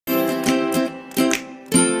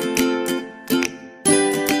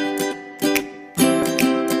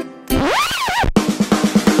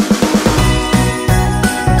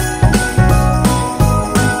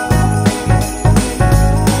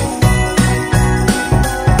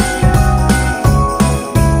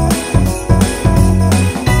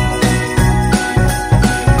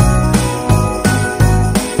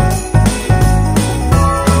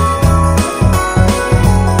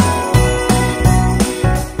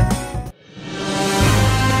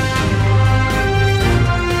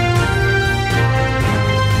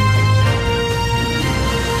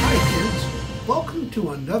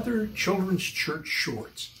Children's Church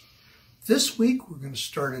Shorts. This week we're going to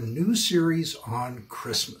start a new series on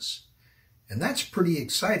Christmas. And that's pretty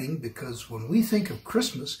exciting because when we think of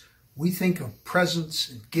Christmas, we think of presents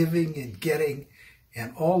and giving and getting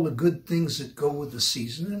and all the good things that go with the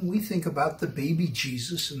season. And we think about the baby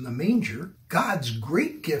Jesus in the manger. God's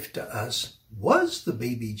great gift to us was the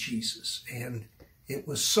baby Jesus. And it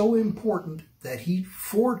was so important that he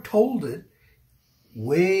foretold it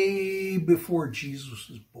way before Jesus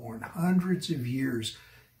was born, hundreds of years.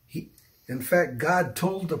 In fact, God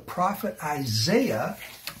told the prophet Isaiah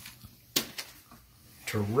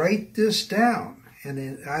to write this down. And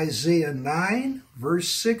in Isaiah 9, verse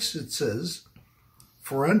 6, it says,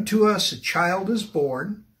 "For unto us a child is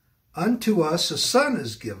born, unto us a son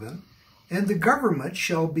is given, and the government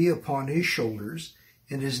shall be upon his shoulders,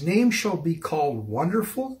 and his name shall be called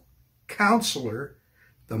Wonderful, Counselor,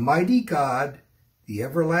 the Mighty God, the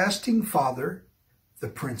Everlasting Father, the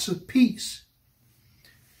Prince of Peace."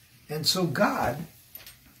 And so God,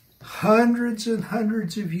 hundreds and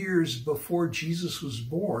hundreds of years before Jesus was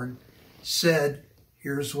born, said,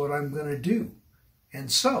 here's what I'm going to do. And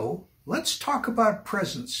so, let's talk about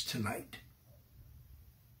presents tonight.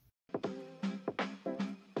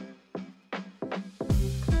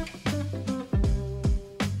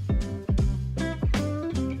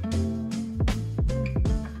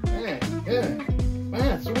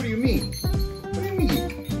 Man, so what do you mean? What do you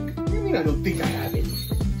mean? What do you mean I don't think I have it?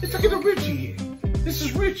 Let's look at the Richie here. This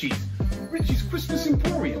is Richie's. Richie's Christmas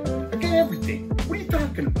Emporium. I got everything. What are you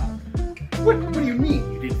talking about? What do you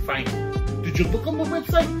mean you didn't find it? Did you look on the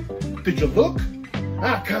website? Did you look?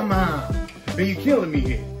 Ah, come on. Man, you're killing me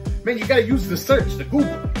here. Man, you gotta use the search, the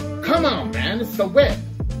Google. Come on, man. It's the web.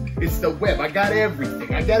 It's the web. I got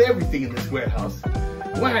everything. I got everything in this warehouse.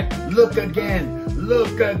 What? Look again.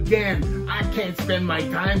 Look again. I can't spend my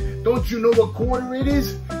time. Don't you know what quarter it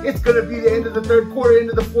is? It's gonna be the end of the third quarter, end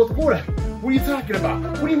of the fourth quarter. What are you talking about?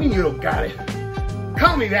 What do you mean you don't got it?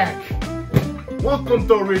 Call me back. Welcome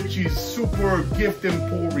to Richie's Super Gift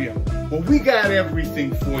Emporium. Well, we got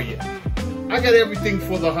everything for you. I got everything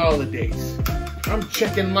for the holidays. I'm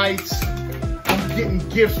checking lights. I'm getting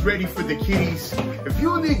gifts ready for the kiddies. If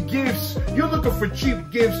you need gifts, you're looking for cheap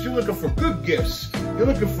gifts, you're looking for good gifts, you're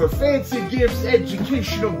looking for fancy gifts,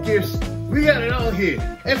 educational gifts, we got it all here.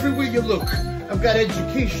 Everywhere you look. I've got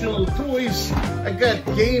educational toys. I got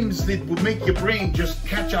games that will make your brain just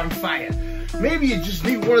catch on fire. Maybe you just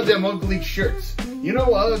need one of them ugly shirts. You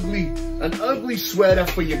know, an ugly sweater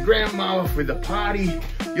for your grandma for the party.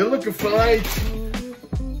 You're looking for lights.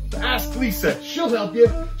 Ask Lisa, she'll help you.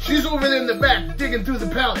 She's over there in the back digging through the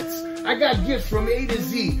pallets. I got gifts from A to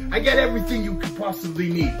Z. I got everything you could possibly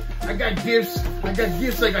need. I got gifts, I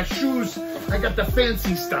got shoes, I got the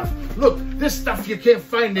fancy stuff. Look, this stuff you can't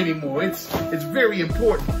find anymore. It's very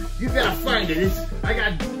important. You gotta find it. I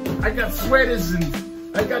got sweaters and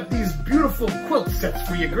I got these beautiful quilt sets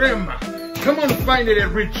for your grandma. Come on and find it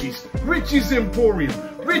at Richie's. Richie's Emporium.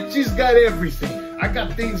 Richie's got everything. I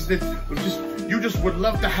got things that you just would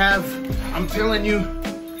love to have. I'm telling you.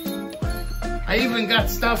 I even got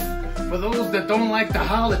stuff for those that don't like the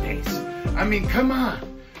holidays. I mean, come on.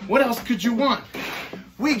 What else could you want?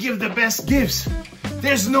 We give the best gifts.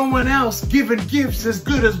 There's no one else giving gifts as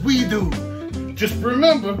good as we do. Just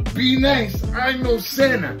remember, be nice. I know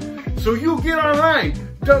Santa. So you get online,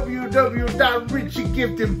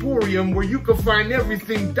 www.RichieGiftEmporium, where you can find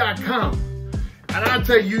everything.com. And I'll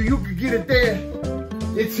tell you, you can get it there.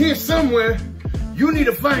 It's here somewhere. You need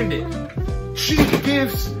to find it. Cheap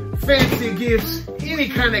gifts, fancy gifts, any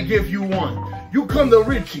kind of gift you want. You come to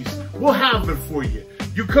Richie's, we'll have it for you.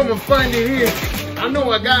 You come and find it here. I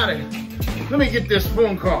know I got it. Let me get this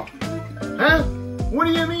phone call. Huh? What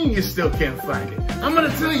do you mean you still can't find it? I'm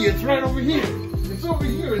gonna tell you, it's right over here. It's over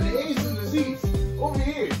here in the A's and the Z's. Over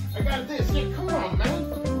here. I got this. Yeah, come on, man.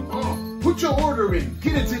 Oh, put your order in.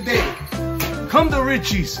 Get it today. Come to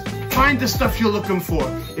Richie's. Find the stuff you're looking for.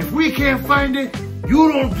 If we can't find it,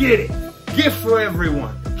 you don't get it. Gift for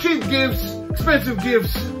everyone. Cheap gifts, expensive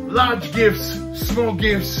gifts, large gifts, small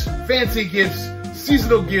gifts, fancy gifts,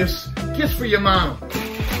 seasonal gifts, gifts for your mom,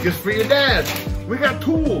 gifts for your dad. We got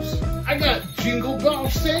tools. I got Jingle Bell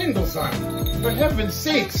sandals on. For heaven's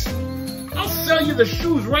sakes. I'll sell you the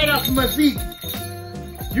shoes right off my feet.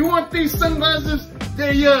 You want these sunglasses?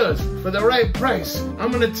 They're yours for the right price.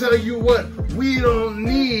 I'm gonna tell you what, we don't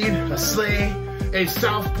need a sleigh, a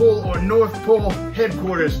South Pole or North Pole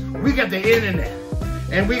headquarters. We got the internet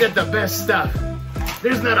and we got the best stuff.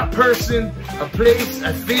 There's not a person, a place,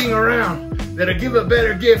 a thing around that'll give a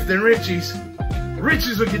better gift than Richie's.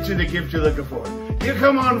 Richie's will get you the gift you're looking for. you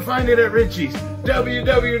come on and find it at Richie's.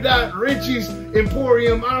 www.Richie's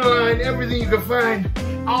Emporium online, everything you can find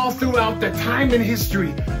all throughout the time in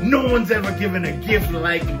history. No one's ever given a gift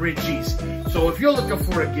like Richie's. So if you're looking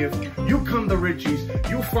for a gift, you come to Richie's,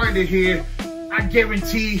 you'll find it here. I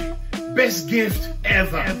guarantee, best gift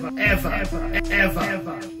ever,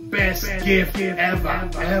 ever. Best gift ever.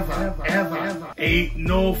 Ain't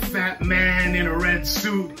no fat man in a red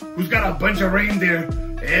suit who's got a bunch of reindeer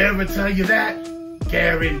ever tell you that.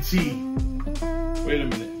 Guarantee. Wait a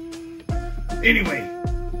minute. Anyway,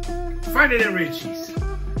 find it at Richie's.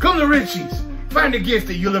 Come to Richie's. Find the gift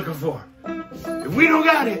that you're looking for. If we don't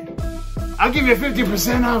got it, I'll give you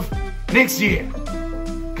 50% off next year.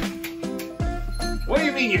 What do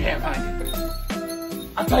you mean you can't find it?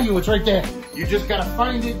 I'll tell you, it's right there. You just gotta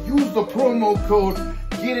find it, use the promo code,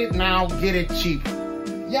 get it now, get it cheap.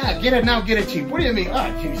 Yeah, get it now, get it cheap. What do you mean?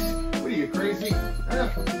 Ah, jeez. What are you, crazy?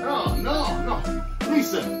 No.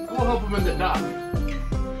 Lisa, go help him in the dock.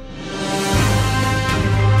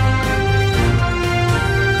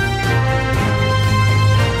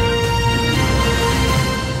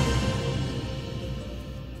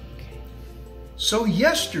 So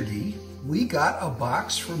yesterday, we got a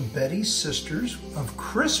box from Betty's sisters of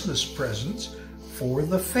Christmas presents for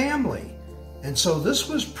the family. And so this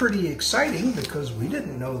was pretty exciting because we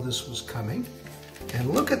didn't know this was coming.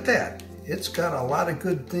 And look at that. It's got a lot of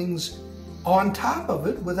good things on top of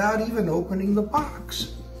it without even opening the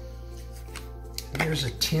box. There's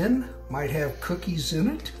a tin, might have cookies in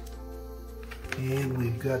it. And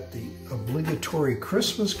we've got the obligatory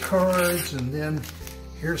Christmas cards, and then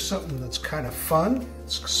here's something that's kind of fun.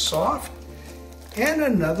 It's soft. And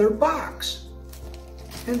another box.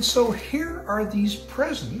 And so here are these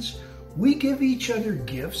presents. We give each other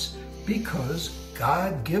gifts because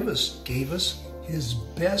God gave us his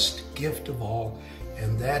best gift of all,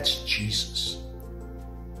 and that's Jesus.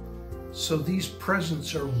 So these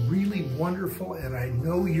presents are really wonderful, and I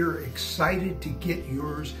know you're excited to get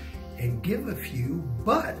yours and give a few,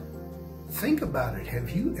 but think about it. Have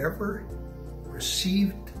you ever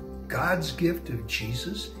received God's gift of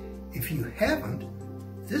Jesus? If you haven't,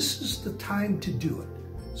 this is the time to do it.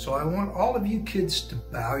 So I want all of you kids to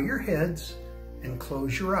bow your heads and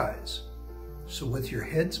close your eyes. So with your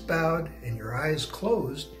heads bowed and your eyes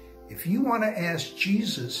closed, if you want to ask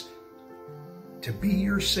Jesus to be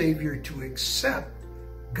your Savior, to accept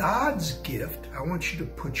God's gift, I want you to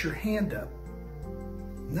put your hand up.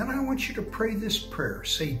 And then I want you to pray this prayer.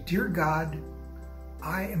 Say, "Dear God,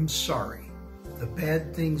 I am sorry. The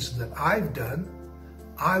bad things that I've done,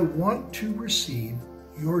 I want to receive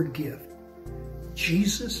your gift.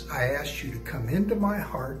 Jesus, I ask you to come into my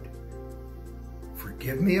heart,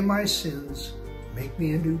 forgive me of my sins, make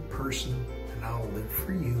me a new person, and I'll live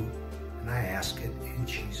for you. And I ask it in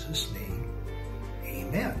Jesus' name,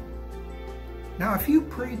 amen." Now, if you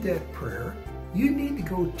prayed that prayer, you need to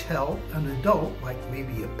go tell an adult, like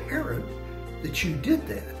maybe a parent, that you did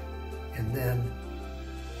that. And then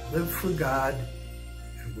live for God,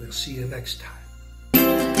 and we'll see you next time.